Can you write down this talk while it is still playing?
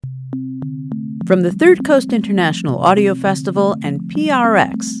From the Third Coast International Audio Festival and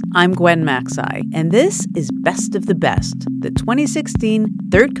PRX, I'm Gwen Maxey, and this is Best of the Best, the 2016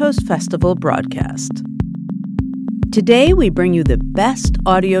 Third Coast Festival broadcast. Today, we bring you the best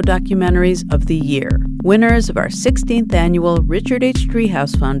audio documentaries of the year, winners of our 16th annual Richard H.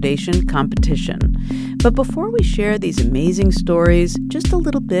 Driehaus Foundation competition. But before we share these amazing stories, just a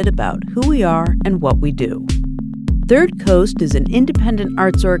little bit about who we are and what we do. Third Coast is an independent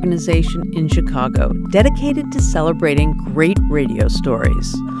arts organization in Chicago dedicated to celebrating great radio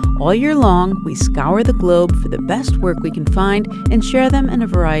stories. All year long, we scour the globe for the best work we can find and share them in a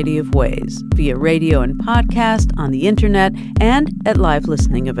variety of ways, via radio and podcast, on the internet, and at live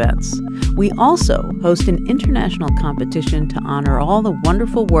listening events. We also host an international competition to honor all the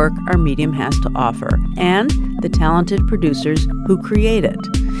wonderful work our medium has to offer and the talented producers who create it.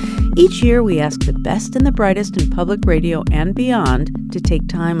 Each year, we ask the best and the brightest in public radio and beyond to take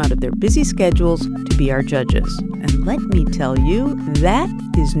time out of their busy schedules to be our judges. And let me tell you, that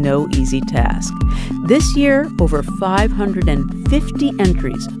is no easy task. This year, over 550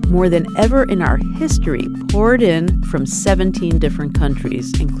 entries, more than ever in our history, poured in from 17 different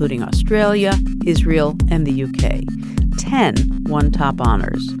countries, including Australia, Israel, and the UK. 10 won top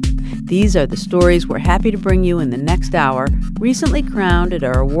honors. These are the stories we're happy to bring you in the next hour, recently crowned at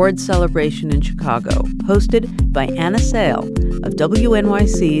our awards celebration in Chicago, hosted by Anna Sale of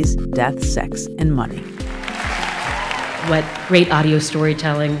WNYC's Death, Sex, and Money. What great audio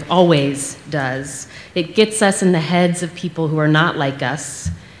storytelling always does, it gets us in the heads of people who are not like us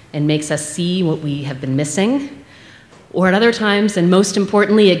and makes us see what we have been missing. Or at other times, and most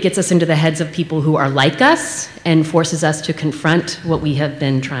importantly, it gets us into the heads of people who are like us and forces us to confront what we have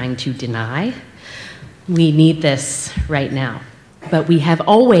been trying to deny. We need this right now. But we have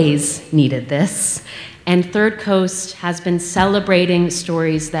always needed this. And Third Coast has been celebrating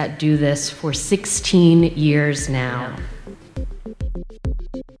stories that do this for 16 years now.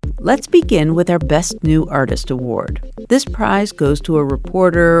 Let's begin with our Best New Artist Award. This prize goes to a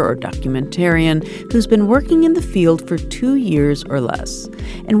reporter or documentarian who's been working in the field for 2 years or less.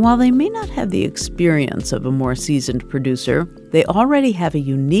 And while they may not have the experience of a more seasoned producer, they already have a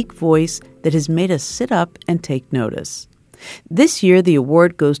unique voice that has made us sit up and take notice. This year, the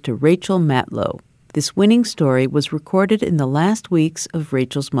award goes to Rachel Matlow. This winning story was recorded in the last weeks of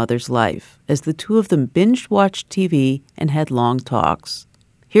Rachel's mother's life, as the two of them binge-watched TV and had long talks.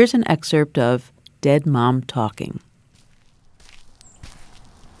 Here's an excerpt of Dead Mom Talking.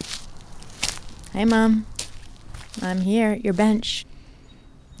 Hey, Mom. I'm here at your bench.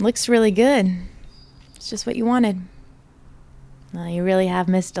 Looks really good. It's just what you wanted. Well, you really have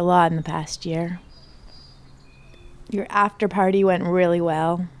missed a lot in the past year. Your after party went really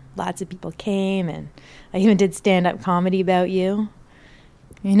well. Lots of people came, and I even did stand-up comedy about you.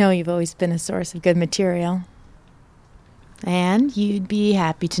 You know you've always been a source of good material. And you'd be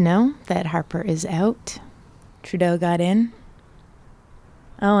happy to know that Harper is out. Trudeau got in.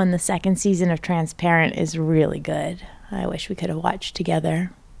 Oh, and the second season of Transparent is really good. I wish we could have watched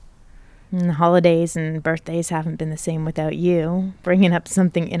together. And the holidays and birthdays haven't been the same without you, bringing up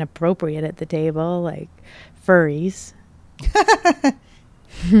something inappropriate at the table, like furries.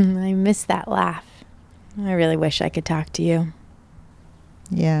 I miss that laugh. I really wish I could talk to you.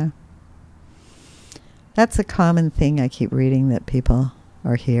 Yeah. That's a common thing I keep reading, that people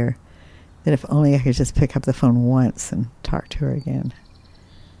are here. That if only I could just pick up the phone once and talk to her again.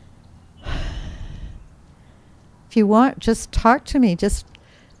 If you want, just talk to me. Just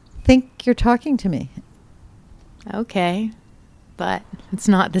think you're talking to me. Okay. But it's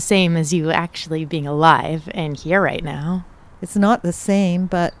not the same as you actually being alive and here right now. It's not the same,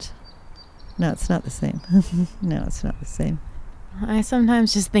 but... No, it's not the same. No, it's not the same. I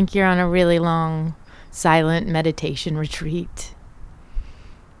sometimes just think you're on a really long, silent meditation retreat.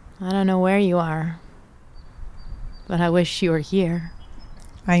 I don't know where you are, but I wish you were here.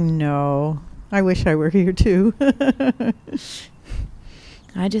 I know. I wish I were here too.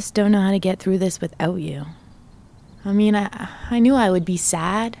 I just don't know how to get through this without you. I mean, I knew I would be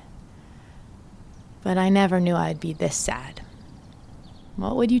sad, but I never knew I'd be this sad.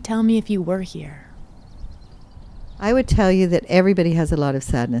 What would you tell me if you were here? I would tell you that everybody has a lot of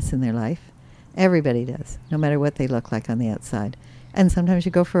sadness in their life. Everybody does, no matter what they look like on the outside. And sometimes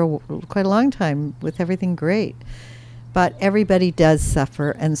you go for quite a long time with everything great. But everybody does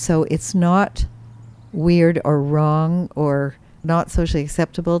suffer, and so it's not weird or wrong or not socially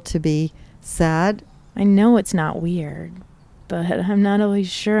acceptable to be sad. I know it's not weird, but I'm not always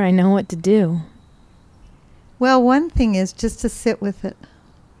sure I know what to do. Well, one thing is just to sit with it.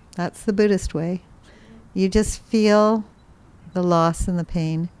 That's the Buddhist way. You just feel the loss and the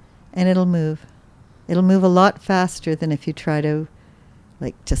pain, and it'll move. It'll move a lot faster than if you try to,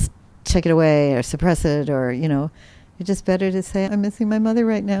 like, just check it away or suppress it or, it's just better to say, I'm missing my mother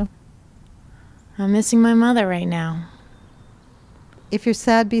right now. I'm missing my mother right now. If you're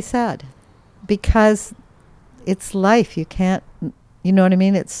sad, be sad. Because it's life. You can't, you know what I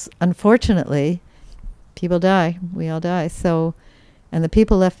mean? It's, unfortunately, people die. We all die. So, and the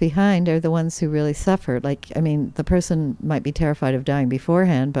people left behind are the ones who really suffer. Like, I mean, the person might be terrified of dying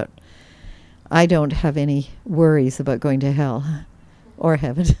beforehand, but I don't have any worries about going to hell or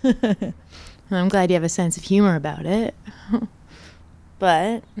heaven. I'm glad you have a sense of humor about it.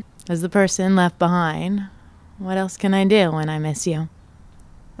 But as the person left behind, what else can I do when I miss you?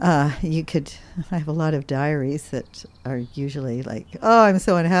 I have a lot of diaries that are usually like, oh, I'm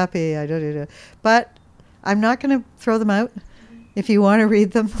so unhappy. But I'm not going to throw them out. If you want to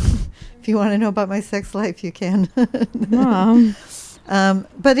read them, if you want to know about my sex life, you can. Mom.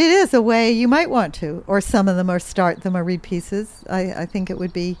 But it is a way you might want to, or some of them, or start them, or read pieces. I think it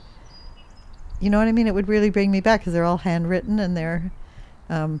would be, you know what I mean? It would really bring me back because they're all handwritten and they're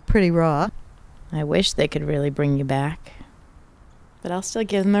pretty raw. I wish they could really bring you back. But I'll still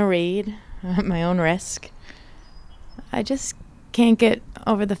give them a read at my own risk. I just can't get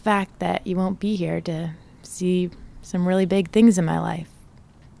over the fact that you won't be here to see some really big things in my life.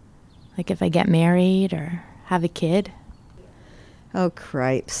 Like if I get married or have a kid. Oh,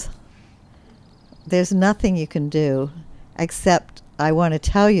 cripes. There's nothing you can do except I want to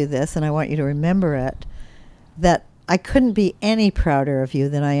tell you this, and I want you to remember it, that I couldn't be any prouder of you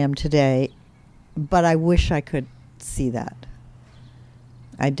than I am today, but I wish I could see that.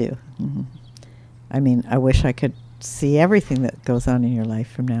 I do. Mm-hmm. I mean, I wish I could see everything that goes on in your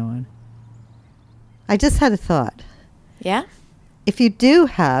life from now on. I just had a thought. Yeah? If you do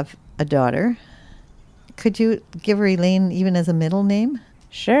have a daughter, could you give her Elaine even as a middle name?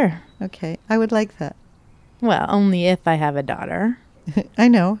 Sure. Okay, I would like that. Well, only if I have a daughter. I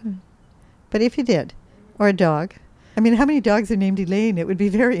know. But if you did, or a dog. I mean, how many dogs are named Elaine? It would be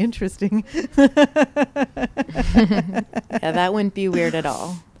very interesting. Yeah, that wouldn't be weird at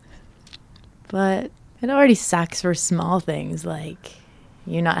all. But it already sucks for small things like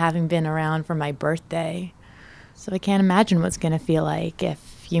you not having been around for my birthday. So I can't imagine what's going to feel like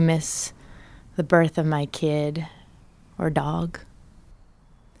if you miss the birth of my kid or dog.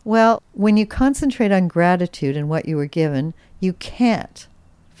 Well, when you concentrate on gratitude and what you were given, you can't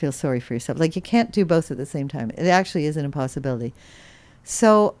feel sorry for yourself. Like, you can't do both at the same time. It actually is an impossibility.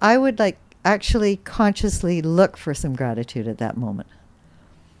 So I would actually consciously look for some gratitude at that moment.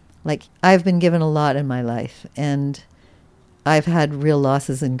 Like, I've been given a lot in my life, and I've had real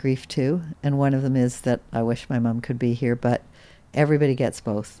losses and grief too. And one of them is that I wish my mom could be here, but everybody gets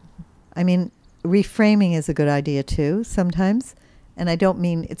both. I mean, reframing is a good idea too sometimes. And I don't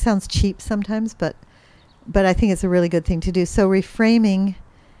mean, it sounds cheap sometimes, but I think it's a really good thing to do. So reframing,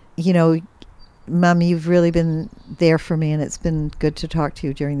 Mom, you've really been there for me, and it's been good to talk to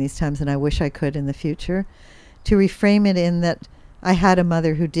you during these times, and I wish I could in the future. To reframe it in that I had a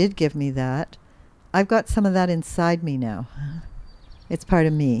mother who did give me that. I've got some of that inside me now. It's part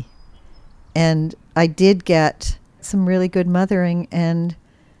of me. And I did get some really good mothering, and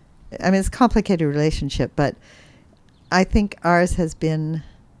I mean, it's a complicated relationship, but I think ours has been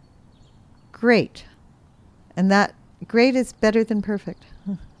great. And that great is better than perfect.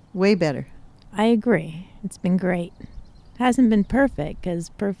 Way better. I agree. It's been great. It hasn't been perfect because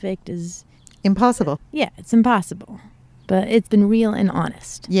perfect is... impossible. Yeah, it's impossible. But it's been real and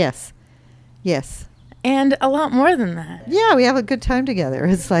honest. Yes. Yes. And a lot more than that. Yeah, we have a good time together.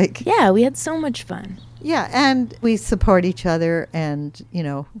 It's like... yeah, we had so much fun. Yeah, and we support each other and,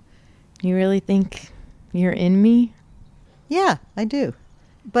 You really think you're in me? Yeah, I do.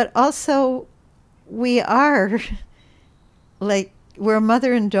 But also, we are, we're a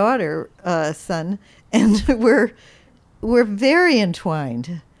mother and daughter, son, and we're very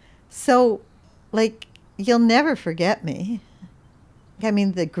entwined. So, you'll never forget me. I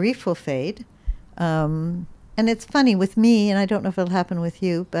mean, the grief will fade. And it's funny with me, and I don't know if it'll happen with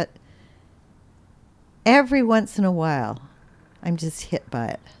you, but every once in a while, I'm just hit by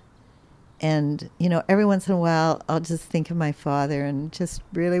it. And, every once in a while, I'll just think of my father and just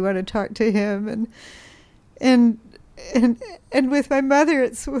really want to talk to him. And with my mother,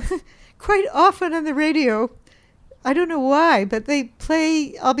 it's quite often on the radio. I don't know why, but they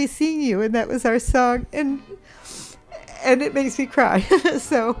play I'll Be Seeing You, and that was our song. And it makes me cry.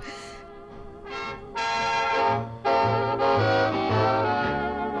 So...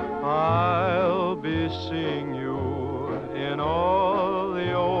 I'll be seeing you in all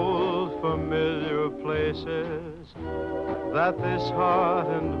the old familiar places, that this heart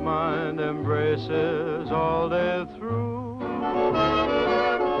and mind embraces all day through.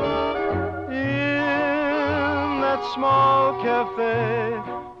 In that small cafe,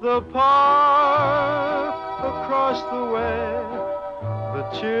 the park across the way, the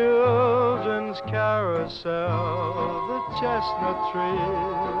children's carousel, the chestnut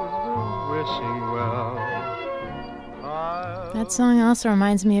trees, the wishing well. That song also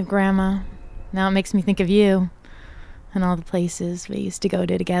reminds me of Grandma. Now it makes me think of you and all the places we used to go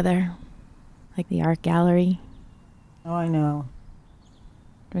to together, like the art gallery. Oh, I know.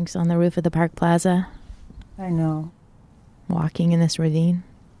 Drinks on the roof of the Park Plaza. I know. Walking in this ravine.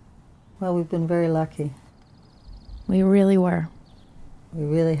 Well, we've been very lucky. We really were. We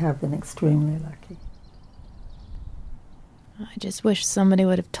really have been extremely lucky. I just wish somebody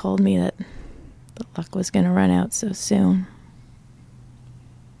would have told me that the luck was going to run out so soon.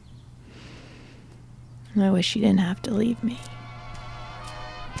 I wish you didn't have to leave me.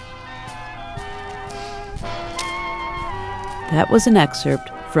 That was an excerpt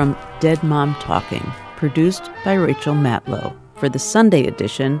from Dead Mom Talking, produced by Rachel Matlow for the Sunday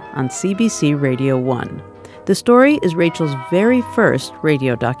edition on CBC Radio 1. The story is Rachel's very first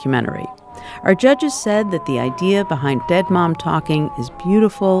radio documentary. Our judges said that the idea behind Dead Mom Talking is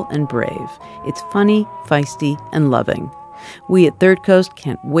beautiful and brave. It's funny, feisty, and loving. We at Third Coast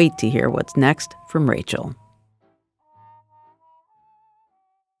can't wait to hear what's next from Rachel.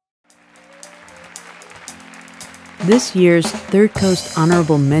 This year's Third Coast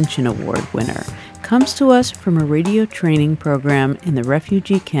Honorable Mention Award winner comes to us from a radio training program in the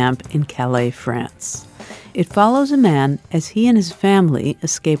refugee camp in Calais, France. It follows a man as he and his family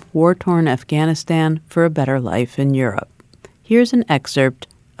escape war-torn Afghanistan for a better life in Europe. Here's an excerpt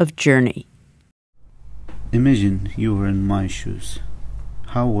of Journey. Imagine you were in my shoes.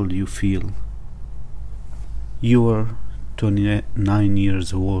 How would you feel? You are 29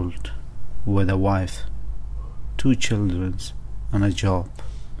 years old, with a wife, 2 children, and a job.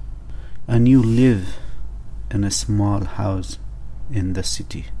 And you live in a small house in the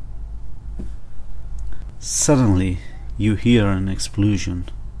city. Suddenly, you hear an explosion.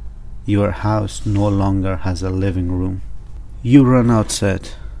 Your house no longer has a living room. You run outside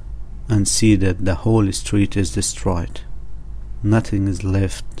and see that the whole street is destroyed. Nothing is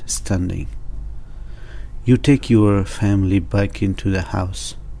left standing. You take your family back into the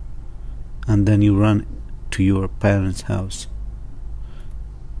house, and then you run to your parents' house.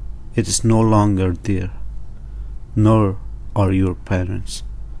 It is no longer there, nor are your parents.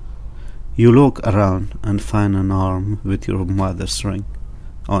 You look around and find an arm with your mother's ring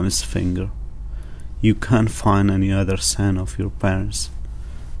on its finger. You can't find any other sign of your parents.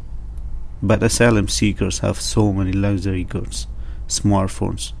 But asylum seekers have so many luxury goods,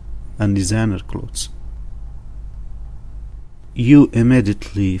 smartphones, and designer clothes. You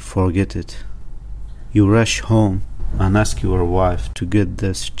immediately forget it. You rush home and ask your wife to get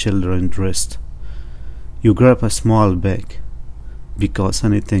the children dressed. You grab a small bag, because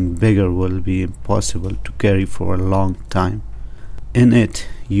anything bigger will be impossible to carry for a long time. In it,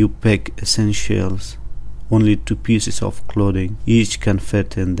 you pack essentials, only 2 pieces of clothing each can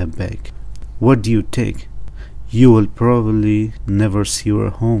fit in the bag. What do you take? You will probably never see your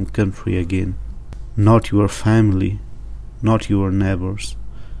home country again, not your family, not your neighbors,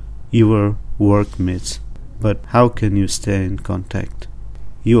 your workmates. But how can you stay in contact?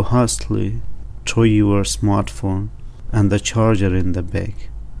 You hastily throw your smartphone and the charger in the bag,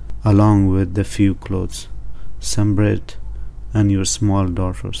 along with the few clothes, some bread, and your small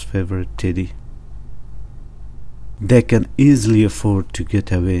daughter's favorite teddy. They can easily afford to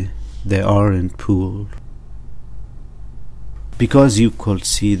get away. They aren't poor. Because you could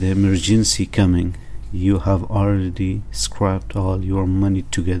see the emergency coming, you have already scrapped all your money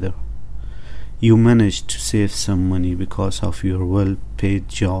together. You managed to save some money because of your well-paid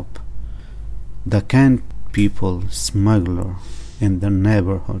job. The kind people smuggler in the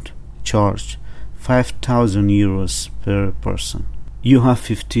neighborhood charged 5,000 euros per person. You have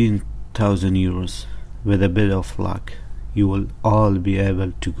 15,000 euros. With a bit of luck, you will all be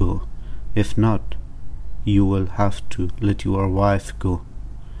able to go. If not, you will have to let your wife go.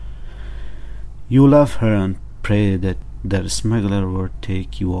 You love her and pray that the smuggler will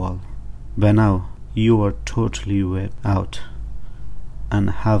take you all. By now, you are totally wiped out and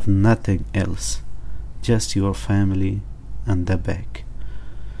have nothing else, just your family and the bag.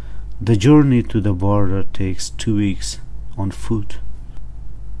 The journey to the border takes 2 weeks on foot.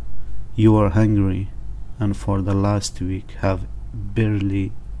 You are hungry and for the last week have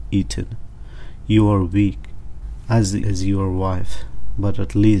barely eaten. You are weak, as is your wife, but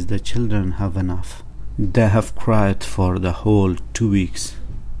at least the children have enough. They have cried for the whole 2 weeks.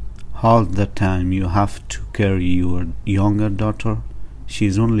 Half the time you have to carry your younger daughter. She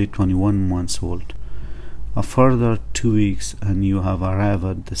is only 21 months old. A further 2 weeks and you have arrived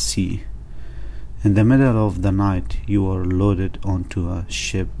at the sea. In the middle of the night you are loaded onto a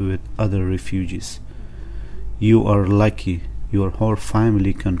ship with other refugees. You are lucky your whole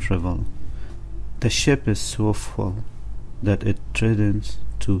family can travel. The ship is so full that it threatens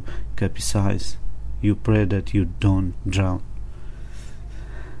to capsize. You pray that you don't drown.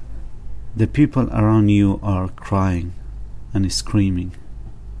 The people around you are crying and screaming.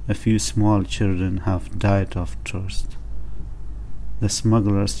 A few small children have died of thirst. The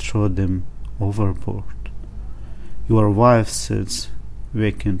smugglers throw them overboard. Your wife sits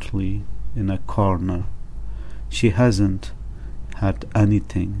vacantly in a corner. She hasn't had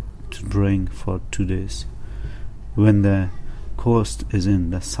anything to drink for 2 days. When the coast is in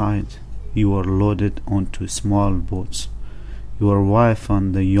the sight, you are loaded onto small boats. Your wife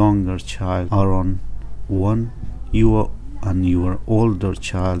and the younger child are on one, you and your older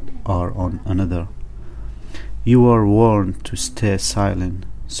child are on another. You are warned to stay silent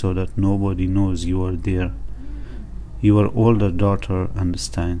so that nobody knows you are there. Your older daughter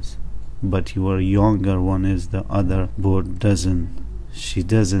understands, but your younger one is the other boat doesn't. She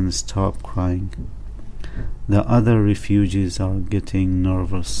doesn't stop crying. The other refugees are getting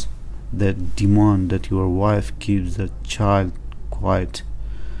nervous. They demand that your wife keeps the child quiet.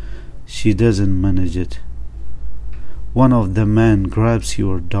 She doesn't manage it. One of the men grabs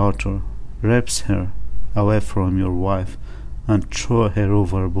your daughter, rips her away from your wife, and throws her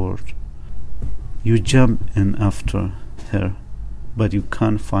overboard. You jump in after her, but you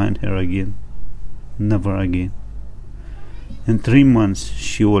can't find her again. Never again. In 3 months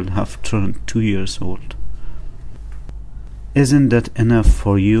she will have turned 2 years old. Isn't that enough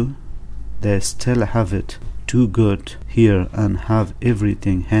for you? They still have it too good here and have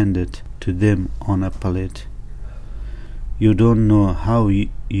everything handed to them on a plate. You don't know how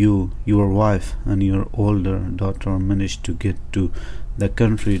you, your wife, and your older daughter managed to get to the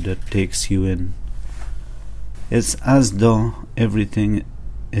country that takes you in. It's as though everything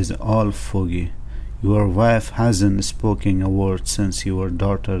is all foggy. Your wife hasn't spoken a word since your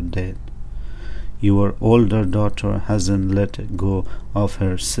daughter died. Your older daughter hasn't let go of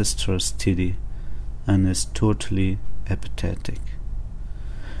her sister's teddy and is totally apathetic.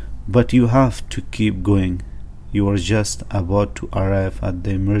 But you have to keep going. You are just about to arrive at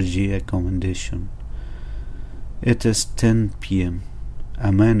the emergency accommodation. It is 10 p.m.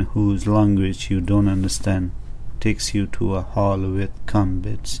 A man whose language you don't understand takes you to a hall with camp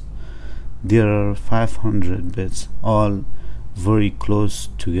beds. There are 500 beds, all very close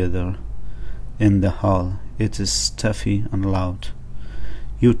together. In the hall, it is stuffy and loud.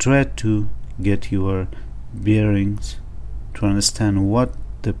 You try to get your bearings, to understand what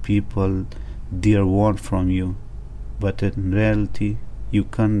the people there want from you, but in reality, you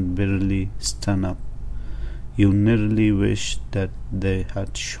can barely stand up. You nearly wish that they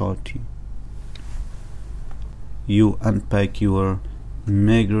had shot you. You unpack your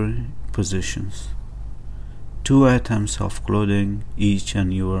meager possessions, 2 items of clothing each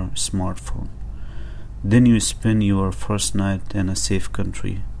and your smartphone. Then you spend your first night in a safe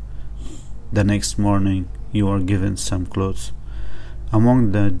country. The next morning you are given some clothes.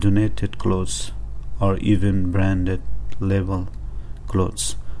 Among the donated clothes are even branded label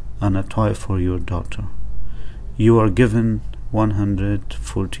clothes and a toy for your daughter. You are given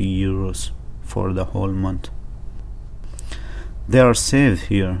 140 euros for the whole month. They are safe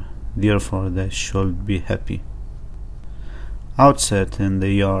here, therefore they should be happy. Outside in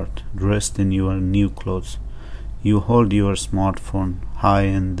the yard, dressed in your new clothes, you hold your smartphone high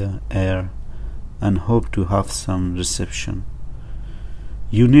in the air and hope to have some reception.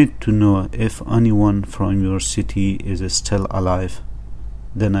 You need to know if anyone from your city is still alive.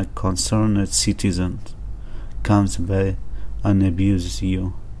 Then a concerned citizen comes by and abuses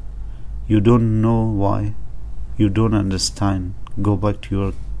you. You don't know why. You don't understand. Go back to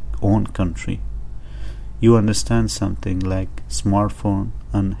your own country. You understand something like smartphone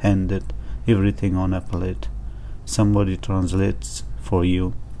and handed everything on a plate. Somebody translates for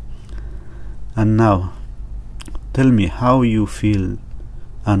you. And now, tell me how you feel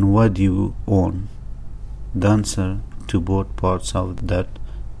and what you own. The answer to both parts of that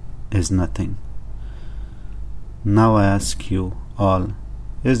is nothing. Now I ask you all,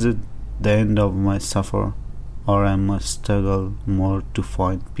 is it the end of my suffer, or I must struggle more to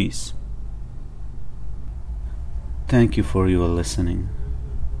find peace? Thank you for your listening.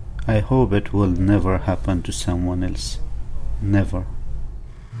 I hope it will never happen to someone else. Never.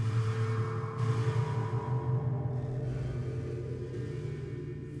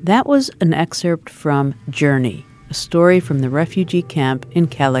 That was an excerpt from Journey, a story from the refugee camp in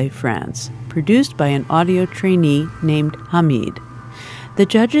Calais, France, produced by an audio trainee named Hamid. The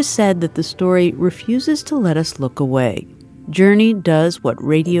judges said that the story refuses to let us look away. Journey does what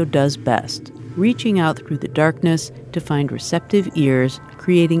radio does best, reaching out through the darkness to find receptive ears,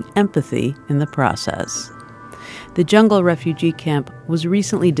 creating empathy in the process. The Jungle refugee camp was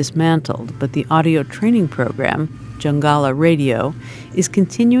recently dismantled, but the audio training program, Jungala Radio, is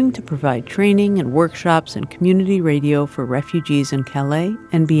continuing to provide training and workshops and community radio for refugees in Calais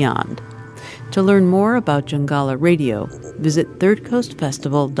and beyond. To learn more about Jungala Radio, visit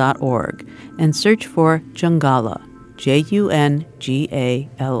thirdcoastfestival.org and search for Jungala, Jungala.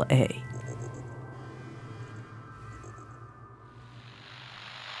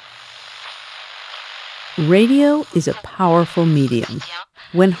 Radio is a powerful medium.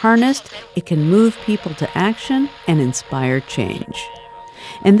 When harnessed, it can move people to action and inspire change.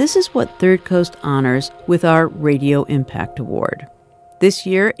 And this is what Third Coast honors with our Radio Impact Award. This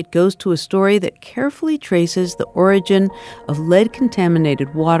year, it goes to a story that carefully traces the origin of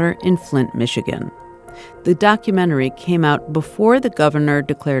lead-contaminated water in Flint, Michigan. The documentary came out before the governor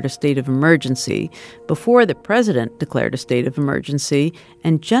declared a state of emergency, before the president declared a state of emergency,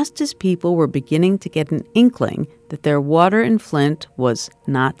 and just as people were beginning to get an inkling that their water in Flint was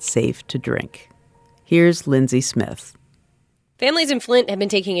not safe to drink. Here's Lindsay Smith. Families in Flint have been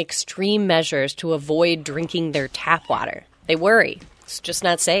taking extreme measures to avoid drinking their tap water. They worry. It's just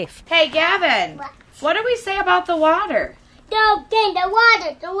not safe. Hey, Gavin, what do we say about the water? Don't drink the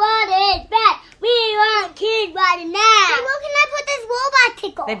water. The water is bad. We want clean water now. Hey, where can I put this robot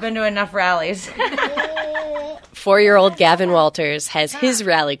tickle? They've been to enough rallies. 4-year-old Gavin Walters has his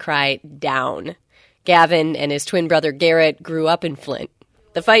rally cry down. Gavin and his twin brother Garrett grew up in Flint.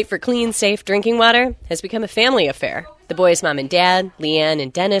 The fight for clean, safe drinking water has become a family affair. The boys' mom and dad, Leanne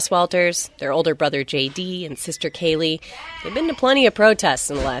and Dennis Walters, their older brother J.D. and sister Kaylee, they've been to plenty of protests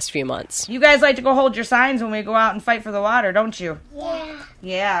in the last few months. You guys like to go hold your signs when we go out and fight for the water, don't you? Yeah.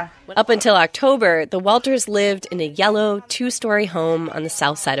 Yeah. Up until October, the Walters lived in a yellow 2-story home on the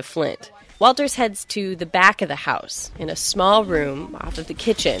south side of Flint. Walters heads to the back of the house, in a small room off of the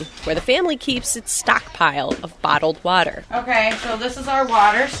kitchen, where the family keeps its stockpile of bottled water. Okay, so this is our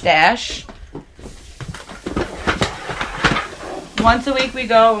water stash. Once a week we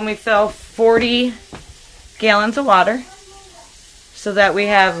go and we fill 40 gallons of water so that we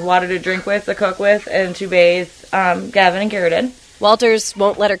have water to drink with, to cook with, and to bathe Gavin and Garrett in. Walters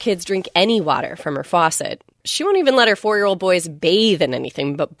won't let her kids drink any water from her faucet. She won't even let her 4-year-old boys bathe in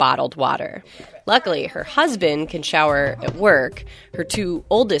anything but bottled water. Luckily, her husband can shower at work. Her 2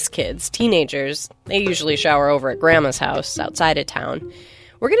 oldest kids, teenagers, they usually shower over at Grandma's house outside of town.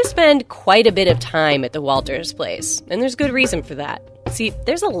 We're going to spend quite a bit of time at the Walters place, and there's good reason for that. See,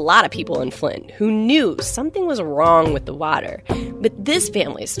 there's a lot of people in Flint who knew something was wrong with the water. But this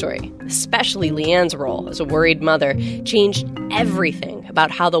family's story, especially Leanne's role as a worried mother, changed everything about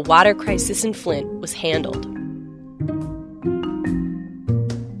how the water crisis in Flint was handled.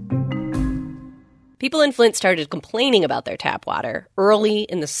 People in Flint started complaining about their tap water early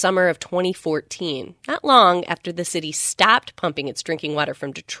in the summer of 2014, not long after the city stopped pumping its drinking water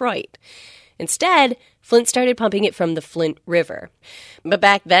from Detroit. Instead, Flint started pumping it from the Flint River. But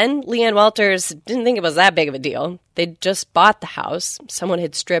back then, Leanne Walters didn't think it was that big of a deal. They'd just bought the house. Someone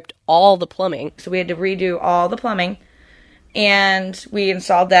had stripped all the plumbing. So we had to redo all the plumbing, and we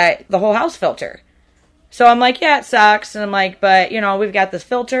installed the whole house filter. So I'm like, yeah, it sucks. And I'm like, but, we've got this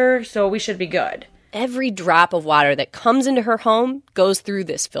filter, so we should be good. Every drop of water that comes into her home goes through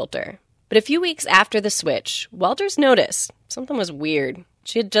this filter. But a few weeks after the switch, Walters noticed something was weird.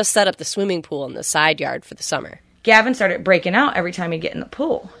 She had just set up the swimming pool in the side yard for the summer. Gavin started breaking out every time he'd get in the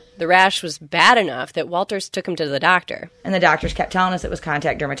pool. The rash was bad enough that Walters took him to the doctor. And the doctors kept telling us it was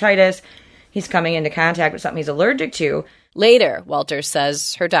contact dermatitis. He's coming into contact with something he's allergic to. Later, Walters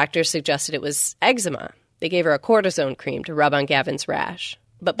says her doctor suggested it was eczema. They gave her a cortisone cream to rub on Gavin's rash.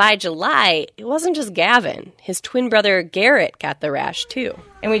 But by July, it wasn't just Gavin. His twin brother Garrett got the rash too.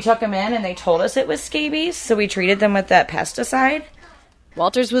 And we took him in and they told us it was scabies, so we treated them with that pesticide.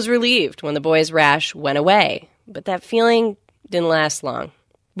 Walters was relieved when the boy's rash went away, but that feeling didn't last long.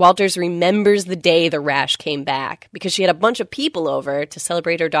 Walters remembers the day the rash came back because she had a bunch of people over to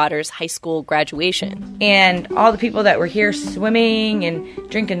celebrate her daughter's high school graduation. And all the people that were here swimming and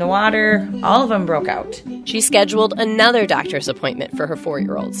drinking the water, all of them broke out. She scheduled another doctor's appointment for her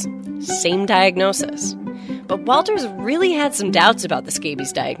 4-year-olds. Same diagnosis. But Walters really had some doubts about the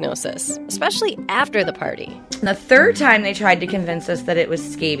scabies diagnosis, especially after the party. The third time they tried to convince us that it was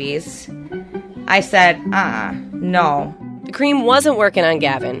scabies, I said, no. The cream wasn't working on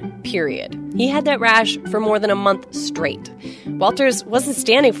Gavin, period. He had that rash for more than a month straight. Walters wasn't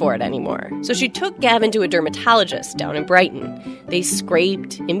standing for it anymore, so she took Gavin to a dermatologist down in Brighton. They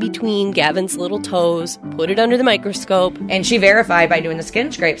scraped in between Gavin's little toes, put it under the microscope. And she verified by doing the skin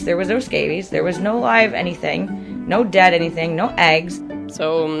scrapes there was no scabies, there was no live anything, no dead anything, no eggs.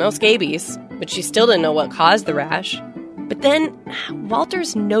 So no scabies, but she still didn't know what caused the rash. But then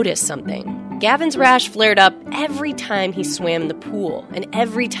Walters noticed something. Gavin's rash flared up every time he swam in the pool and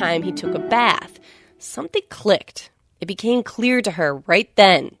every time he took a bath. Something clicked. It became clear to her right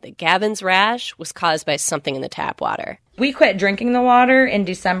then that Gavin's rash was caused by something in the tap water. We quit drinking the water in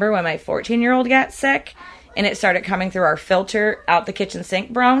December when my 14-year-old got sick, and it started coming through our filter out the kitchen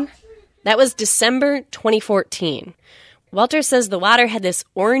sink brown. That was December 2014. Walter says the water had this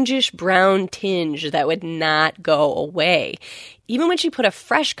orangish-brown tinge that would not go away, even when she put a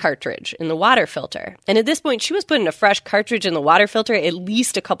fresh cartridge in the water filter. And at this point, she was putting a fresh cartridge in the water filter at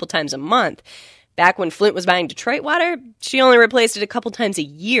least a couple times a month. Back when Flint was buying Detroit water, she only replaced it a couple times a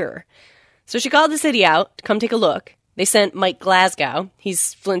year. So she called the city out to come take a look. They sent Mike Glasgow.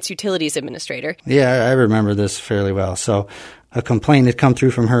 He's Flint's utilities administrator. Yeah, I remember this fairly well. So a complaint had come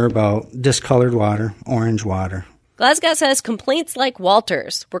through from her about discolored water, orange water. Glasgow says complaints like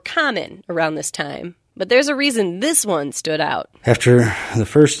Walter's were common around this time, but there's a reason this one stood out. After the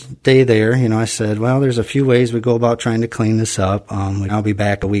first day there, I said, well, there's a few ways we go about trying to clean this up. I'll be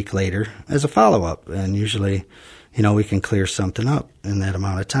back a week later as a follow-up, and usually, we can clear something up in that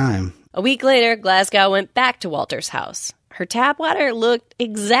amount of time. A week later, Glasgow went back to Walter's house. Her tap water looked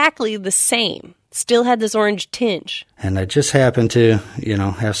exactly the same. Still had this orange tinge. And I just happened to,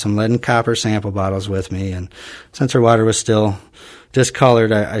 have some lead and copper sample bottles with me. And since her water was still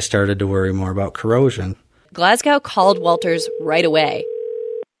discolored, I started to worry more about corrosion. Glasgow called Walters right away,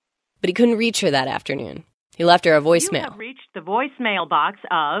 but he couldn't reach her that afternoon. He left her a voicemail. You have reached the voicemail box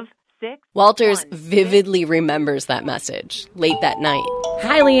of 6. Walters vividly remembers that message late that night.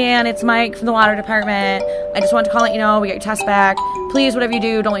 Hi, Leanne. It's Mike from the water department. I just wanted to call and let you know we got your test back. Please, whatever you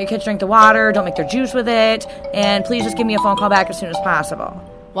do, don't let your kids drink the water. Don't make their juice with it. And please just give me a phone call back as soon as possible.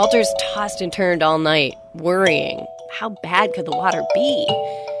 Walters tossed and turned all night, worrying. How bad could the water be?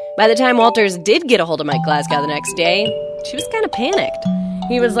 By the time Walters did get a hold of Mike Glasgow the next day, she was kind of panicked.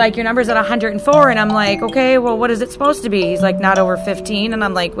 He was like, your number's at 104. And I'm like, okay, well, what is it supposed to be? He's like, not over 15. And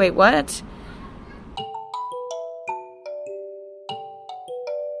I'm like, wait, what?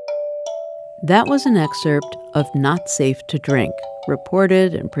 That was an excerpt of Not Safe to Drink,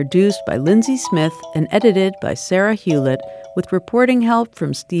 reported and produced by Lindsay Smith and edited by Sarah Hewlett, with reporting help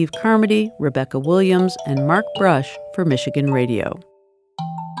from Steve Carmody, Rebecca Williams, and Mark Brush for Michigan Radio.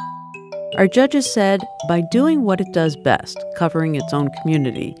 Our judges said, by doing what it does best, covering its own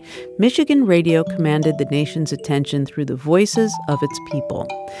community, Michigan Radio commanded the nation's attention through the voices of its people.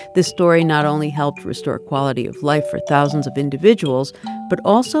 This story not only helped restore quality of life for thousands of individuals, but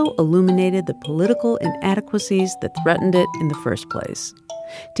also illuminated the political inadequacies that threatened it in the first place.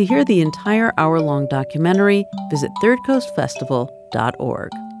 To hear the entire hour-long documentary, visit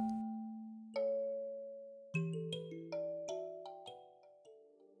thirdcoastfestival.org.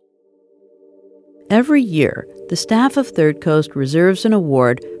 Every year, the staff of Third Coast reserves an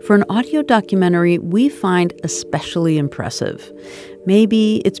award for an audio documentary we find especially impressive.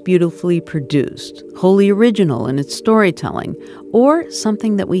 Maybe it's beautifully produced, wholly original in its storytelling, or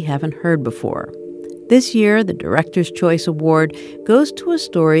something that we haven't heard before. This year, the Director's Choice Award goes to a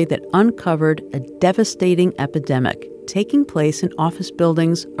story that uncovered a devastating epidemic taking place in office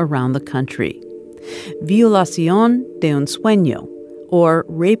buildings around the country. Violación de un Sueño, or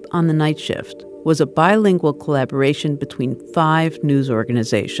Rape on the Night Shift, was a bilingual collaboration between 5 news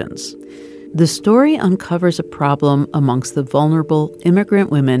organizations. The story uncovers a problem amongst the vulnerable immigrant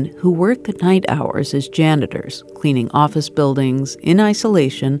women who work the night hours as janitors, cleaning office buildings in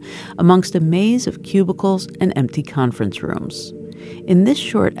isolation amongst a maze of cubicles and empty conference rooms. In this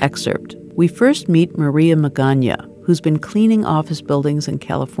short excerpt, we first meet Maria Magana, who's been cleaning office buildings in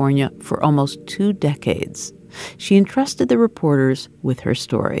California for almost 2 decades. She entrusted the reporters with her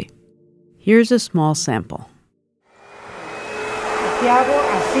story. Here's a small sample.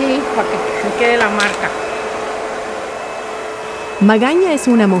 Magana es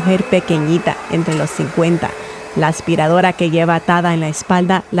una mujer pequeñita, entre los 50. La aspiradora que lleva atada en la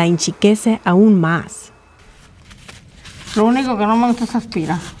espalda la enchiquece aún más. Lo único que no me gusta es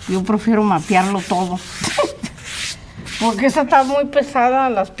aspirar. Yo prefiero mapearlo todo. Porque esa está muy pesada,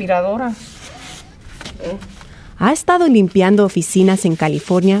 la aspiradora. Ha estado limpiando oficinas en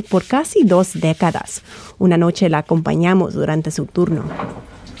California por casi 2 décadas. Una noche la acompañamos durante su turno.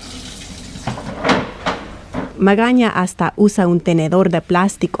 Magaña hasta usa un tenedor de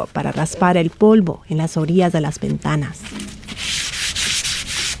plástico para raspar el polvo en las orillas de las ventanas.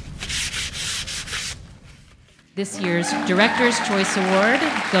 This year's Director's Choice Award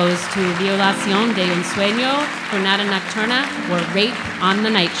goes to Violación de un Sueño, Jornada Nocturna, or Rape on the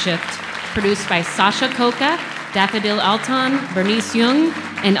Night Shift, produced by Sasha Coca, Daffodil Altan, Bernice Jung,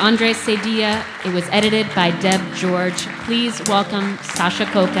 and Andres Cedilla. It was edited by Deb George. Please welcome Sasha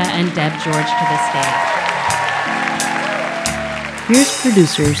Coca and Deb George to the stage. Here's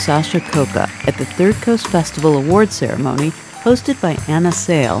producer Sasha Coca at the Third Coast Festival Award ceremony hosted by Anna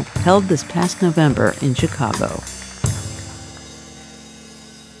Sale, held this past November in Chicago.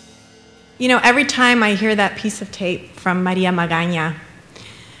 You know, every time I hear that piece of tape from Maria Magaña,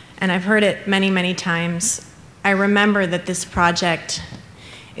 and I've heard it many, many times, I remember that this project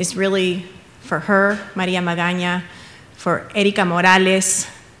is really for her, Maria Magaña, for Erika Morales,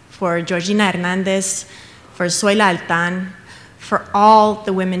 for Georgina Hernandez, for Zoila Altan, for all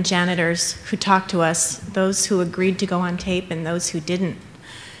the women janitors who talked to us, those who agreed to go on tape and those who didn't.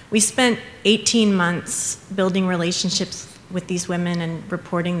 We spent 18 months building relationships with these women and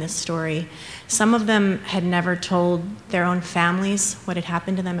reporting this story. Some of them had never told their own families what had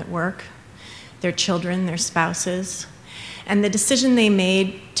happened to them at work, their children, their spouses. And the decision they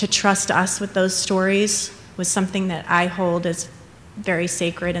made to trust us with those stories was something that I hold as very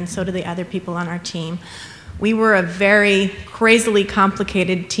sacred, and so do the other people on our team. We were a very crazily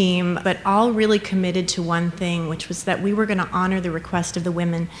complicated team, but all really committed to one thing, which was that we were going to honor the request of the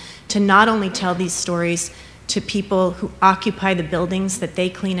women to not only tell these stories to people who occupy the buildings that they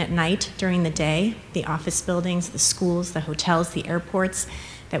clean at night during the day, the office buildings, the schools, the hotels, the airports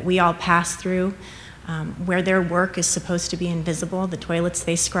that we all pass through, where their work is supposed to be invisible, the toilets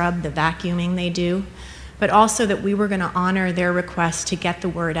they scrub, the vacuuming they do, but also that we were going to honor their request to get the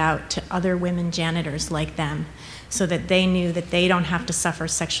word out to other women janitors like them so that they knew that they don't have to suffer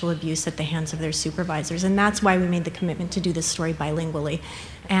sexual abuse at the hands of their supervisors. And that's why we made the commitment to do this story bilingually.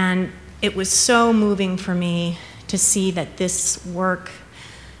 And it was so moving for me to see that this work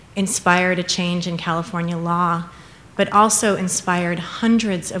inspired a change in California law, but also inspired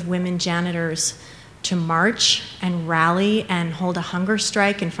hundreds of women janitors to march and rally and hold a hunger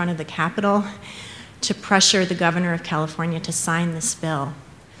strike in front of the Capitol to pressure the governor of California to sign this bill.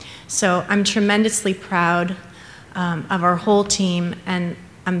 So I'm tremendously proud of our whole team, and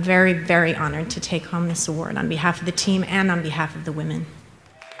I'm very, very honored to take home this award on behalf of the team and on behalf of the women.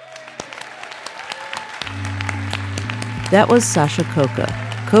 That was Sasha Coca,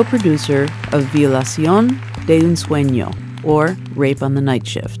 co-producer of Violación de un Sueño, or Rape on the Night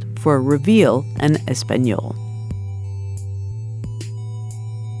Shift, for Reveal en Español.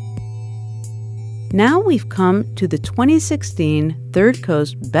 Now we've come to the 2016 Third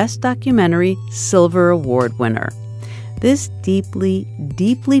Coast Best Documentary Silver Award winner. This deeply,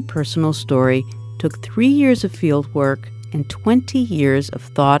 deeply personal story took 3 years of field work and 20 years of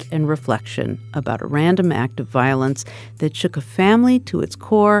thought and reflection about a random act of violence that shook a family to its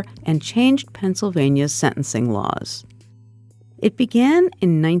core and changed Pennsylvania's sentencing laws. It began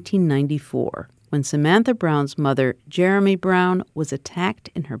in 1994. When Samantha Brown's mother, Jeremy Brown, was attacked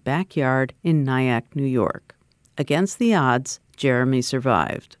in her backyard in Nyack, New York. Against the odds, Jeremy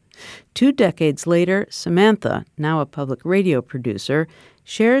survived. 2 decades later, Samantha, now a public radio producer,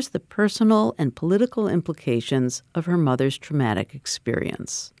 shares the personal and political implications of her mother's traumatic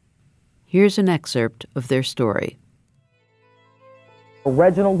experience. Here's an excerpt of their story.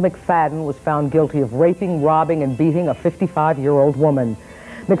 Reginald McFadden was found guilty of raping, robbing, and beating a 55-year-old woman.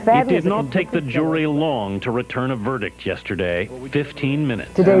 It did not take the jury long to return a verdict yesterday, 15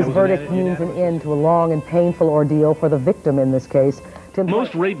 minutes. Today's verdict means an end to a long and painful ordeal for the victim in this case.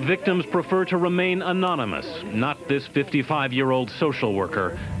 Most rape victims prefer to remain anonymous, not this 55-year-old social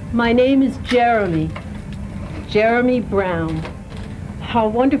worker. My name is Jeremy Brown. How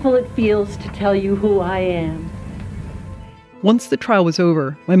wonderful it feels to tell you who I am. Once the trial was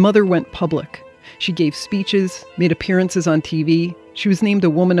over, my mother went public. She gave speeches, made appearances on TV. She was named a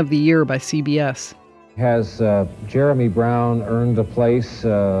Woman of the Year by CBS. Has Jeremy Brown earned a place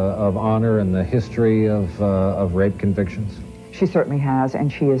of honor in the history of rape convictions? She certainly has,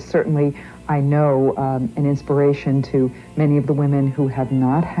 and she is certainly, I know, an inspiration to many of the women who have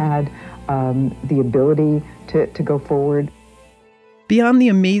not had the ability to go forward. Beyond the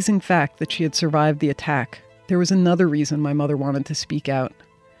amazing fact that she had survived the attack, there was another reason my mother wanted to speak out.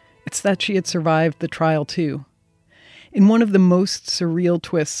 It's that she had survived the trial, too. In one of the most surreal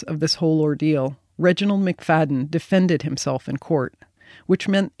twists of this whole ordeal, Reginald McFadden defended himself in court, which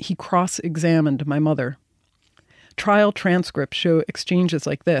meant he cross-examined my mother. Trial transcripts show exchanges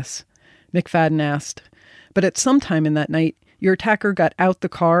like this. McFadden asked, But at some time in that night, your attacker got out the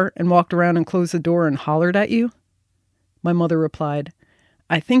car and walked around and closed the door and hollered at you? My mother replied,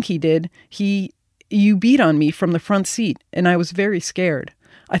 I think he did. You beat on me from the front seat, and I was very scared.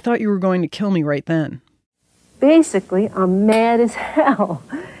 I thought you were going to kill me right then. Basically, I'm mad as hell,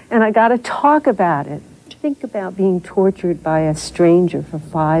 and I gotta talk about it. Think about being tortured by a stranger for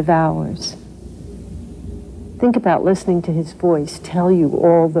 5 hours. Think about listening to his voice tell you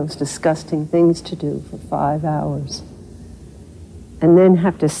all those disgusting things to do for 5 hours. And then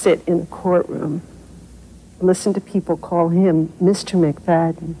have to sit in a courtroom, listen to people call him Mr.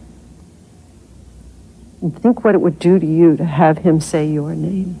 McFadden. And think what it would do to you to have him say your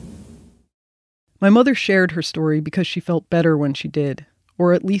name. My mother shared her story because she felt better when she did,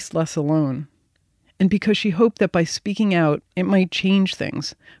 or at least less alone. And because she hoped that by speaking out, it might change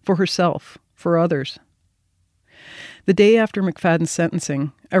things, for herself, for others. The day after McFadden's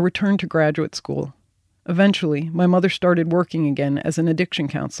sentencing, I returned to graduate school. Eventually, my mother started working again as an addiction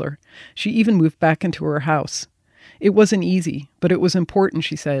counselor. She even moved back into her house. It wasn't easy, but it was important,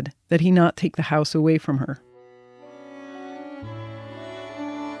 she said, that he not take the house away from her.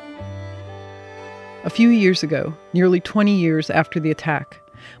 A few years ago, nearly 20 years after the attack,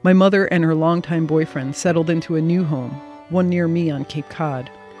 my mother and her longtime boyfriend settled into a new home, one near me on Cape Cod.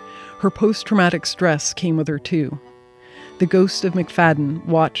 Her post-traumatic stress came with her too. The ghost of McFadden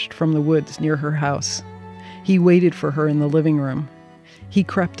watched from the woods near her house. He waited for her in the living room. He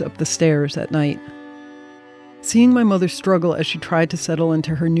crept up the stairs at night. Seeing my mother struggle as she tried to settle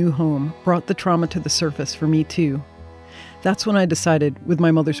into her new home brought the trauma to the surface for me too. That's when I decided, with my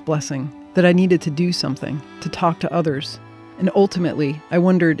mother's blessing, that I needed to do something, to talk to others. And ultimately, I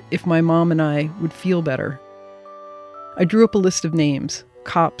wondered if my mom and I would feel better. I drew up a list of names: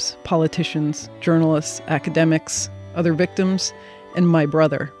 cops, politicians, journalists, academics, other victims, and my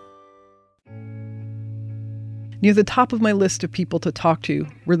brother. Near the top of my list of people to talk to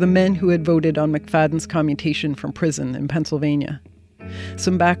were the men who had voted on McFadden's commutation from prison in Pennsylvania.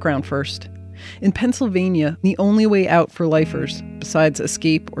 Some background first. In Pennsylvania, the only way out for lifers, besides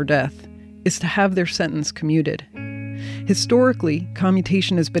escape or death, is to have their sentence commuted. Historically,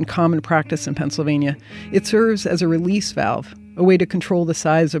 commutation has been common practice in Pennsylvania. It serves as a release valve, a way to control the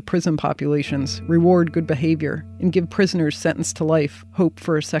size of prison populations, reward good behavior, and give prisoners sentenced to life hope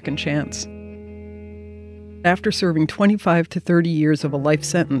for a second chance. After serving 25 to 30 years of a life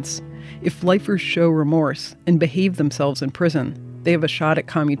sentence, if lifers show remorse and behave themselves in prison, they have a shot at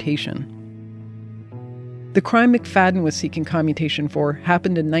commutation. The crime McFadden was seeking commutation for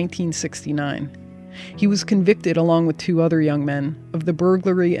happened in 1969. He was convicted, along with 2 other young men, of the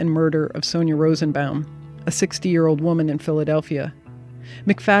burglary and murder of Sonia Rosenbaum, a 60-year-old woman in Philadelphia.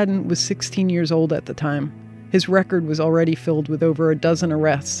 McFadden was 16 years old at the time. His record was already filled with over a dozen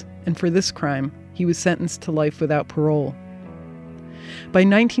arrests, and for this crime, he was sentenced to life without parole. By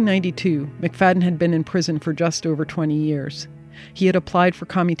 1992, McFadden had been in prison for just over 20 years. He had applied for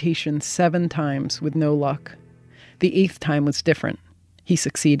commutation 7 times with no luck. The 8th time was different. He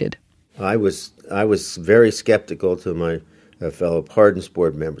succeeded. I was very skeptical to my fellow Pardons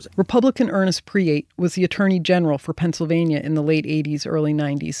Board members. Republican Ernest Priate was the Attorney General for Pennsylvania in the late 80s, early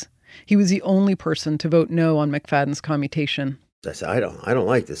 90s. He was the only person to vote no on McFadden's commutation. I said, I don't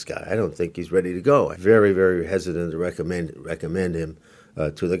like this guy. I don't think he's ready to go. I'm very, very hesitant to recommend him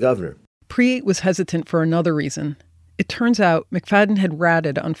to the governor. Priate was hesitant for another reason. It turns out McFadden had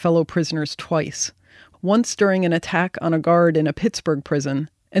ratted on fellow prisoners twice. Once during an attack on a guard in a Pittsburgh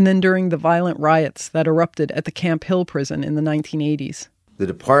prison, and then during the violent riots that erupted at the Camp Hill prison in the 1980s. The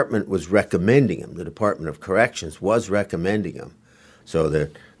department was recommending him. The Department of Corrections was recommending him. So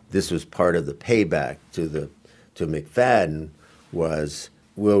that this was part of the payback to McFadden was,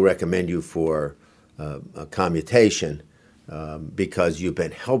 we'll recommend you for a commutation because you've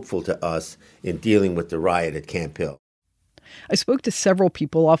been helpful to us in dealing with the riot at Camp Hill. I spoke to several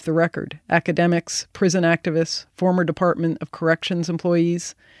people off the record, academics, prison activists, former Department of Corrections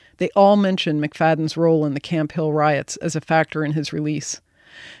employees. They all mentioned McFadden's role in the Camp Hill riots as a factor in his release.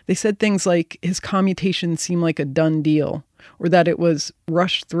 They said things like his commutation seemed like a done deal, or that it was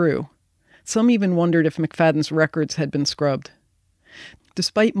rushed through. Some even wondered if McFadden's records had been scrubbed.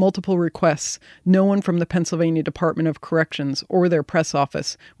 Despite multiple requests, no one from the Pennsylvania Department of Corrections or their press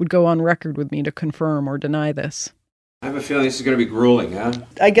office would go on record with me to confirm or deny this. I have a feeling this is going to be grueling, huh?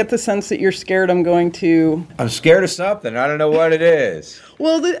 I get the sense that you're scared I'm going to... I'm scared of something. I don't know what it is.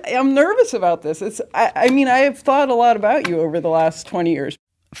 Well, I'm nervous about this. I have thought a lot about you over the last 20 years.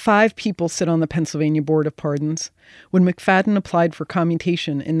 5 people sit on the Pennsylvania Board of Pardons. When McFadden applied for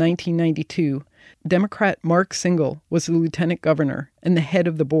commutation in 1992, Democrat Mark Singal was the lieutenant governor and the head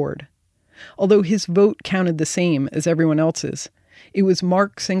of the board. although his vote counted the same as everyone else's. It was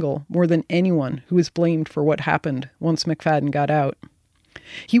Mark Singal, more than anyone, who was blamed for what happened once McFadden got out.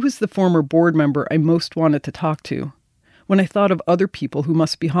 He was the former board member I most wanted to talk to. When I thought of other people who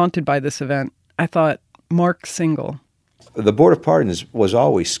must be haunted by this event, I thought, Mark Singal. The Board of Pardons was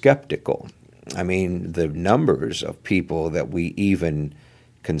always skeptical. I mean, the numbers of people that we even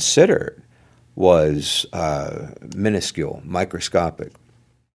considered was minuscule, microscopic.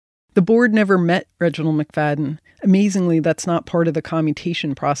 The board never met Reginald McFadden. Amazingly, that's not part of the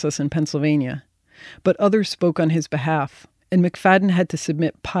commutation process in Pennsylvania. But others spoke on his behalf, and McFadden had to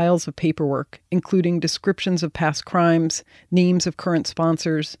submit piles of paperwork, including descriptions of past crimes, names of current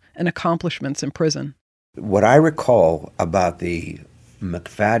sponsors, and accomplishments in prison. What I recall about the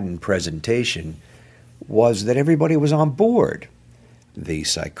McFadden presentation was that everybody was on board. The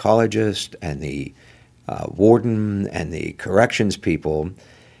psychologist and the warden and the corrections people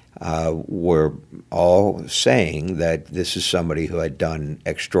were all saying that this is somebody who had done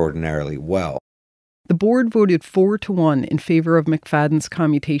extraordinarily well. The board voted 4-1 in favor of McFadden's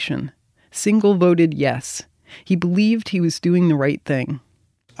commutation. Singal voted yes. He believed he was doing the right thing.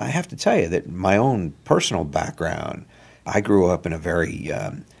 I have to tell you that my own personal background, I grew up in a very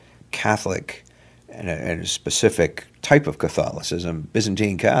Catholic and a specific type of Catholicism,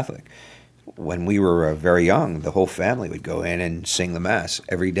 Byzantine Catholic. When we were very young, the whole family would go in and sing the Mass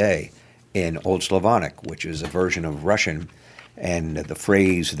every day in Old Slavonic, which is a version of Russian, and the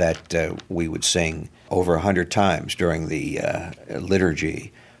phrase that we would sing over 100 times during the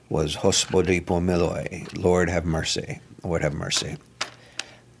liturgy was Hospodi pomiloi, Lord have mercy, Lord have mercy.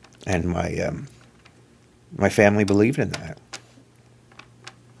 And my family believed in that.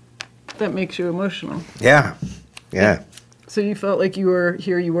 That makes you emotional. Yeah. So you felt like you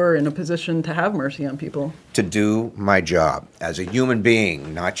were in a position to have mercy on people. To do my job as a human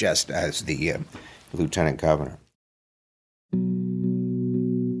being, not just as the lieutenant governor.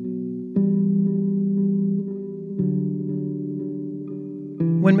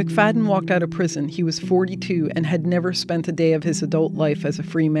 When McFadden walked out of prison, he was 42 and had never spent a day of his adult life as a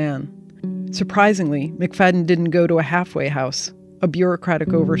free man. Surprisingly, McFadden didn't go to a halfway house, a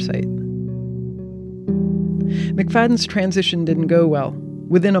bureaucratic oversight. McFadden's transition didn't go well.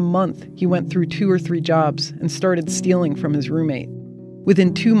 Within a month, he went through 2 or 3 jobs and started stealing from his roommate.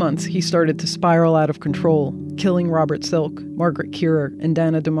 Within 2 months, he started to spiral out of control, killing Robert Silk, Margaret Keurer, and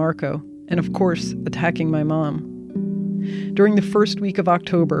Dana DeMarco, and of course, attacking my mom. During the first week of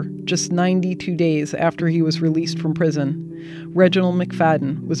October, just 92 days after he was released from prison, Reginald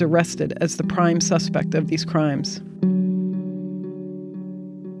McFadden was arrested as the prime suspect of these crimes.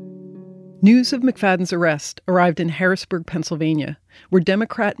 News of McFadden's arrest arrived in Harrisburg, Pennsylvania, where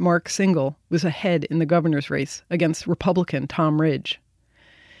Democrat Mark Singal was ahead in the governor's race against Republican Tom Ridge.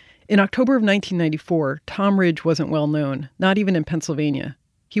 In October of 1994, Tom Ridge wasn't well known, not even in Pennsylvania.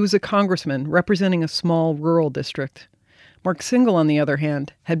 He was a congressman representing a small rural district. Mark Singal, on the other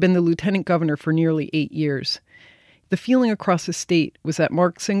hand, had been the lieutenant governor for nearly 8 years. The feeling across the state was that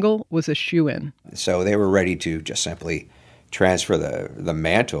Mark Singal was a shoo-in. So they were ready to just simply transfer the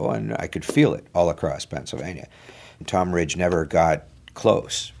mantle, and I could feel it all across Pennsylvania. And Tom Ridge never got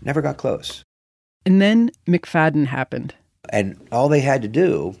close. And then McFadden happened. And all they had to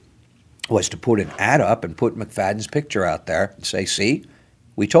do was to put an ad up and put McFadden's picture out there and say, see,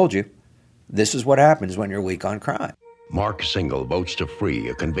 we told you, this is what happens when you're weak on crime. Mark Singal votes to free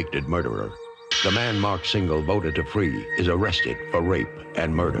a convicted murderer. The man Mark Singal voted to free is arrested for rape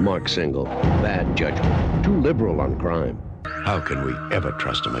and murder. Mark Singal, bad judgment, too liberal on crime. How can we ever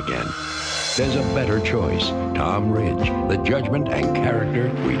trust him again? There's a better choice. Tom Ridge, the judgment and character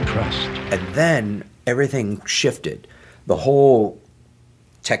we trust. And then everything shifted. The whole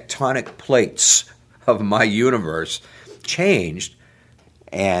tectonic plates of my universe changed,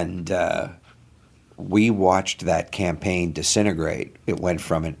 and we watched that campaign disintegrate. It went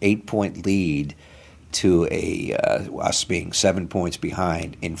from an 8-point lead to us being 7 points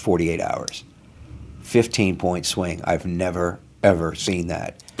behind in 48 hours. 15-point swing. I've never, ever seen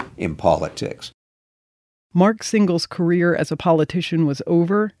that in politics. Mark Singal's career as a politician was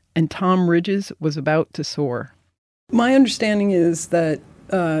over, and Tom Ridge's was about to soar. My understanding is that,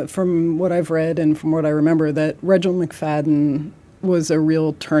 from what I've read and from what I remember, that Reginald McFadden was a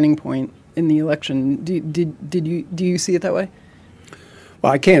real turning point in the election. Do you see it that way?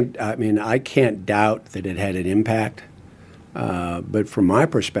 Well, I can't doubt that it had an impact. But from my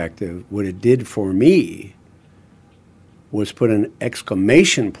perspective, what it did for me was put an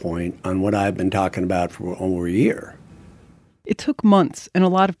exclamation point on what I've been talking about for over a year. It took months and a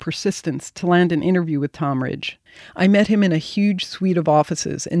lot of persistence to land an interview with Tom Ridge. I met him in a huge suite of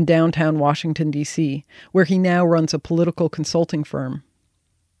offices in downtown Washington, D.C., where he now runs a political consulting firm.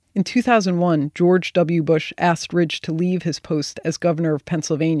 In 2001, George W. Bush asked Ridge to leave his post as governor of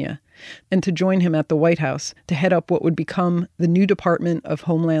Pennsylvania and to join him at the White House to head up what would become the new Department of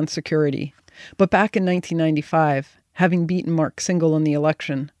Homeland Security. But back in 1995, having beaten Mark Singal in the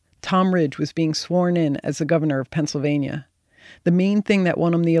election, Tom Ridge was being sworn in as the governor of Pennsylvania. The main thing that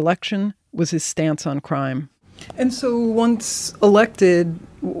won him the election was his stance on crime. And so once elected,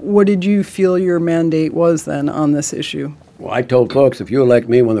 what did you feel your mandate was then on this issue? Well, I told folks, if you elect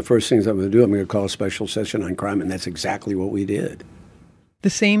me, one of the first things I'm going to do, I'm going to call a special session on crime, and that's exactly what we did.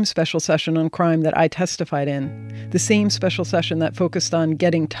 The same special session on crime that I testified in, the same special session that focused on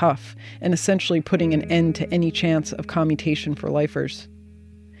getting tough and essentially putting an end to any chance of commutation for lifers.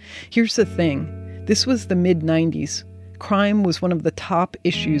 Here's the thing, this was the mid-90s. Crime was one of the top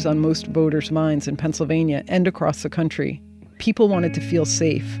issues on most voters' minds in Pennsylvania and across the country. People wanted to feel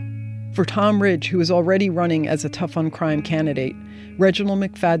safe. For Tom Ridge, who was already running as a tough-on-crime candidate, Reginald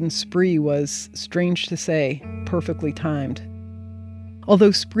McFadden's spree was, strange to say, perfectly timed.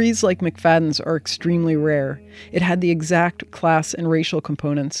 Although sprees like McFadden's are extremely rare, it had the exact class and racial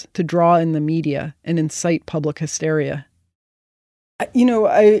components to draw in the media and incite public hysteria. You know,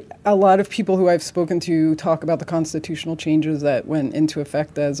 a lot of people who I've spoken to talk about the constitutional changes that went into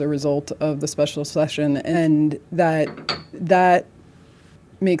effect as a result of the special session, and that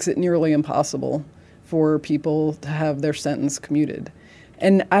makes it nearly impossible for people to have their sentence commuted.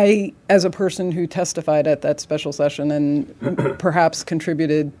 And I, as a person who testified at that special session and perhaps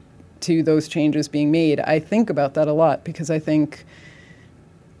contributed to those changes being made, I think about that a lot because I think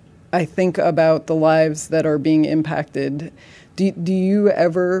about the lives that are being impacted. Do you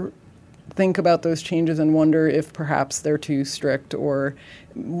ever think about those changes and wonder if perhaps they're too strict, or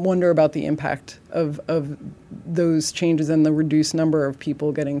wonder about the impact of those changes and the reduced number of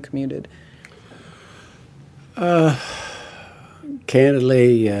people getting commuted?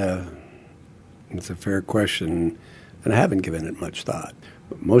 Candidly, it's a fair question, and I haven't given it much thought.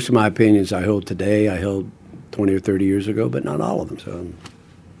 Most of my opinions I hold today, I held 20 or 30 years ago, but not all of them. So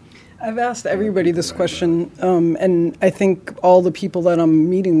I've asked everybody this question, and I think all the people that I'm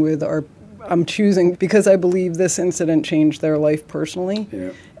meeting with I'm choosing because I believe this incident changed their life personally.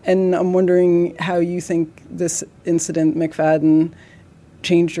 Yeah. And I'm wondering how you think this incident, McFadden,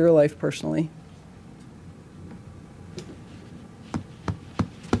 changed your life personally.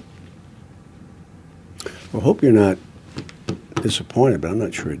 Well, I hope you're not disappointed, but I'm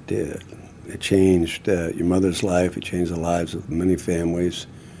not sure it did. It changed your mother's life. It changed the lives of many families.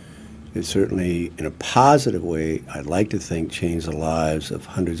 It certainly, in a positive way, I'd like to think, changed the lives of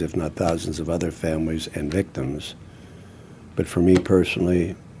hundreds, if not thousands, of other families and victims. But for me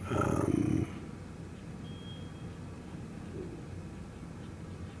personally,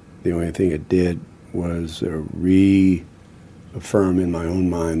 the only thing it did was reaffirm in my own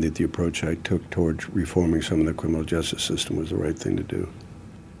mind that the approach I took towards reforming some of the criminal justice system was the right thing to do.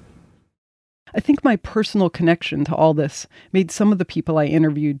 I think my personal connection to all this made some of the people I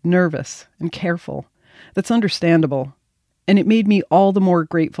interviewed nervous and careful. That's understandable. And it made me all the more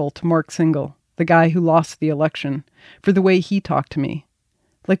grateful to Mark Singal, the guy who lost the election, for the way he talked to me.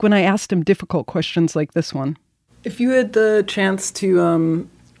 Like when I asked him difficult questions like this one. If you had the chance to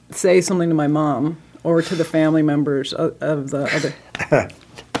say something to my mom or to the family members of the other...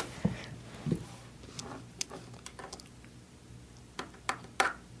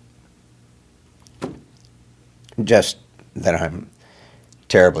 Just that I'm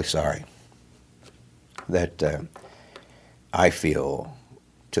terribly sorry that I feel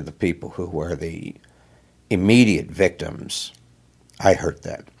to the people who were the immediate victims, I hurt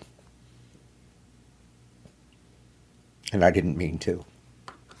them. And I didn't mean to.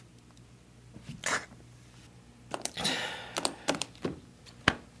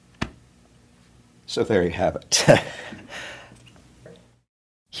 So there you have it.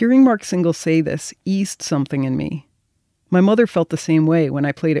 Hearing Mark Singal say this eased something in me. My mother felt the same way when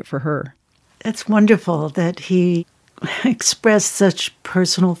I played it for her. It's wonderful that he expressed such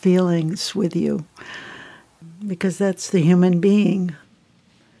personal feelings with you, because that's the human being.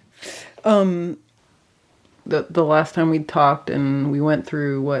 The last time we talked and we went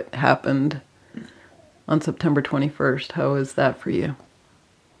through what happened on September 21st, how was that for you?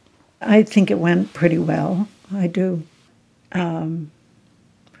 I think it went pretty well. I do.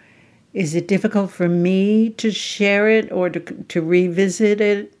 Is it difficult for me to share it or to revisit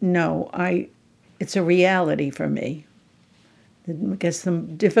it? No, it's a reality for me. I guess the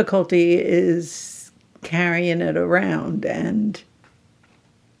difficulty is carrying it around. And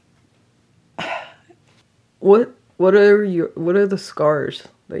What are the scars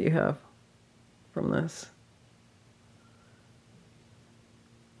that you have from this?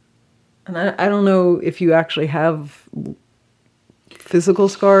 And I don't know if you actually have physical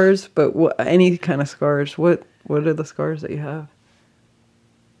scars, but any kind of scars. What are the scars that you have?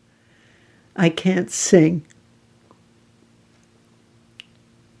 I can't sing.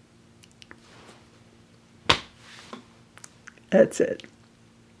 That's it.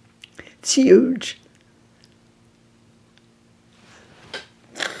 It's huge.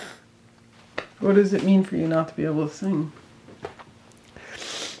 What does it mean for you not to be able to sing?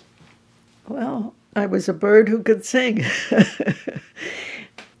 Well, I was a bird who could sing.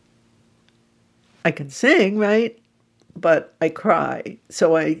 I can sing, right? But I cry,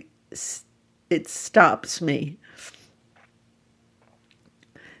 so it stops me.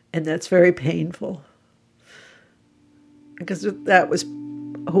 And that's very painful. Because that was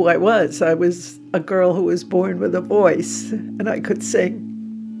who I was. I was a girl who was born with a voice, and I could sing.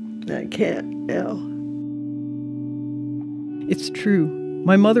 And I can't now. It's true.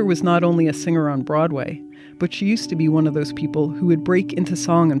 My mother was not only a singer on Broadway, but she used to be one of those people who would break into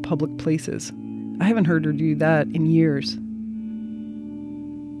song in public places. I haven't heard her do that in years.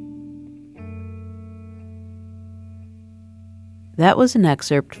 That was an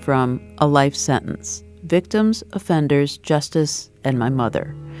excerpt from A Life Sentence: Victims, Offenders, Justice, and My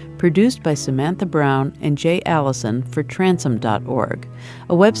Mother, produced by Samantha Brown and Jay Allison for Transom.org,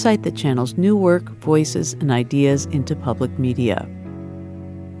 a website that channels new work, voices, and ideas into public media.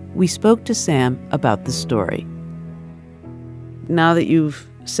 We spoke to Sam about the story. Now that you've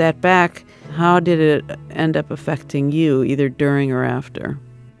sat back, how did it end up affecting you, either during or after?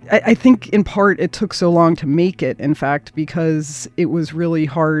 I think in part it took so long to make it, in fact, because it was really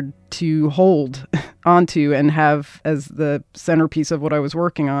hard to hold onto and have as the centerpiece of what I was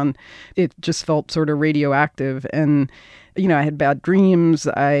working on. It just felt sort of radioactive. And, I had bad dreams.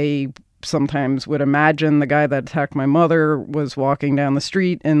 I sometimes would imagine the guy that attacked my mother was walking down the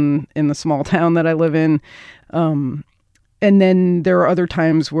street in the small town that I live in. And then there are other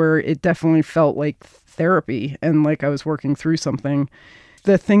times where it definitely felt like therapy and like I was working through something.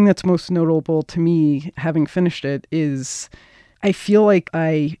 The thing that's most notable to me, having finished it, is I feel like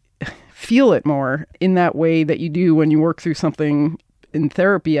I feel it more in that way that you do when you work through something in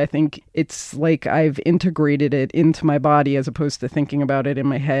therapy. I think it's like I've integrated it into my body as opposed to thinking about it in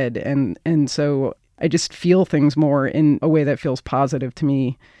my head. And so I just feel things more in a way that feels positive to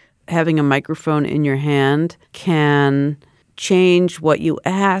me. Having a microphone in your hand can change what you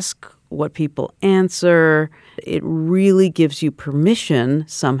ask, what people answer. It really gives you permission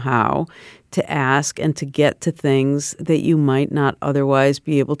somehow to ask and to get to things that you might not otherwise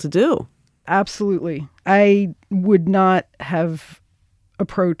be able to do. Absolutely. I would not have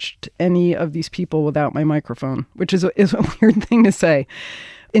approached any of these people without my microphone, which is a weird thing to say.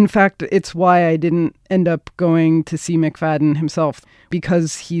 In fact, it's why I didn't end up going to see McFadden himself,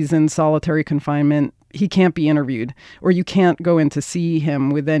 because he's in solitary confinement. He can't be interviewed, or you can't go in to see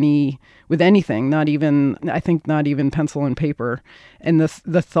him with anything, not even pencil and paper. And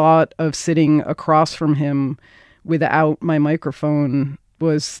the thought of sitting across from him without my microphone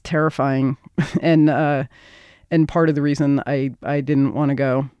was terrifying, and part of the reason I didn't want to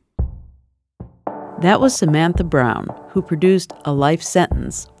go. That was Samantha Brown, who produced A Life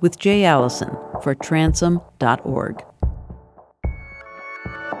Sentence with Jay Allison for Transom.org.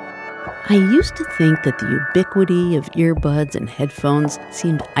 I used to think that the ubiquity of earbuds and headphones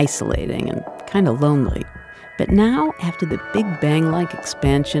seemed isolating and kind of lonely. But now, after the Big Bang-like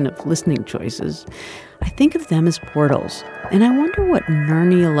expansion of listening choices, I think of them as portals, and I wonder what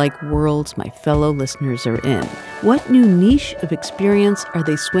Narnia-like worlds my fellow listeners are in. What new niche of experience are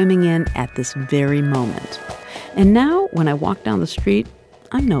they swimming in at this very moment? And now, when I walk down the street,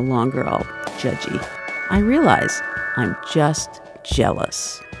 I'm no longer all judgy. I realize I'm just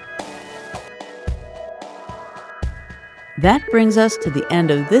jealous. That brings us to the end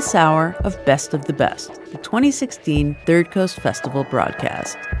of this hour of Best of the Best, the 2016 Third Coast Festival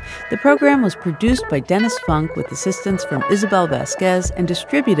broadcast. The program was produced by Dennis Funk with assistance from Isabel Vasquez and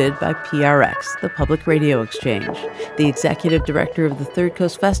distributed by PRX, the Public Radio Exchange. The executive director of the Third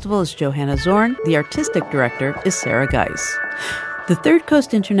Coast Festival is Johanna Zorn. The artistic director is Sarah Geis. The Third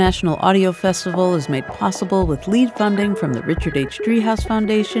Coast International Audio Festival is made possible with lead funding from the Richard H. Driehaus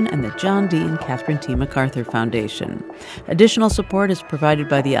Foundation and the John D. and Catherine T. MacArthur Foundation. Additional support is provided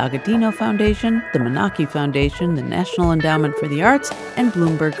by the Agudino Foundation, the Menaki Foundation, the National Endowment for the Arts, and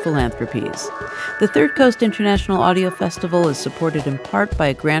Bloomberg Philanthropies. The Third Coast International Audio Festival is supported in part by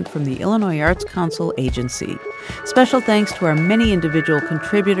a grant from the Illinois Arts Council Agency. Special thanks to our many individual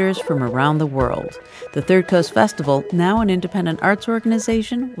contributors from around the world. The Third Coast Festival, now an independent arts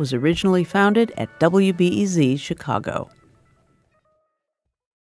organization, was originally founded at WBEZ Chicago.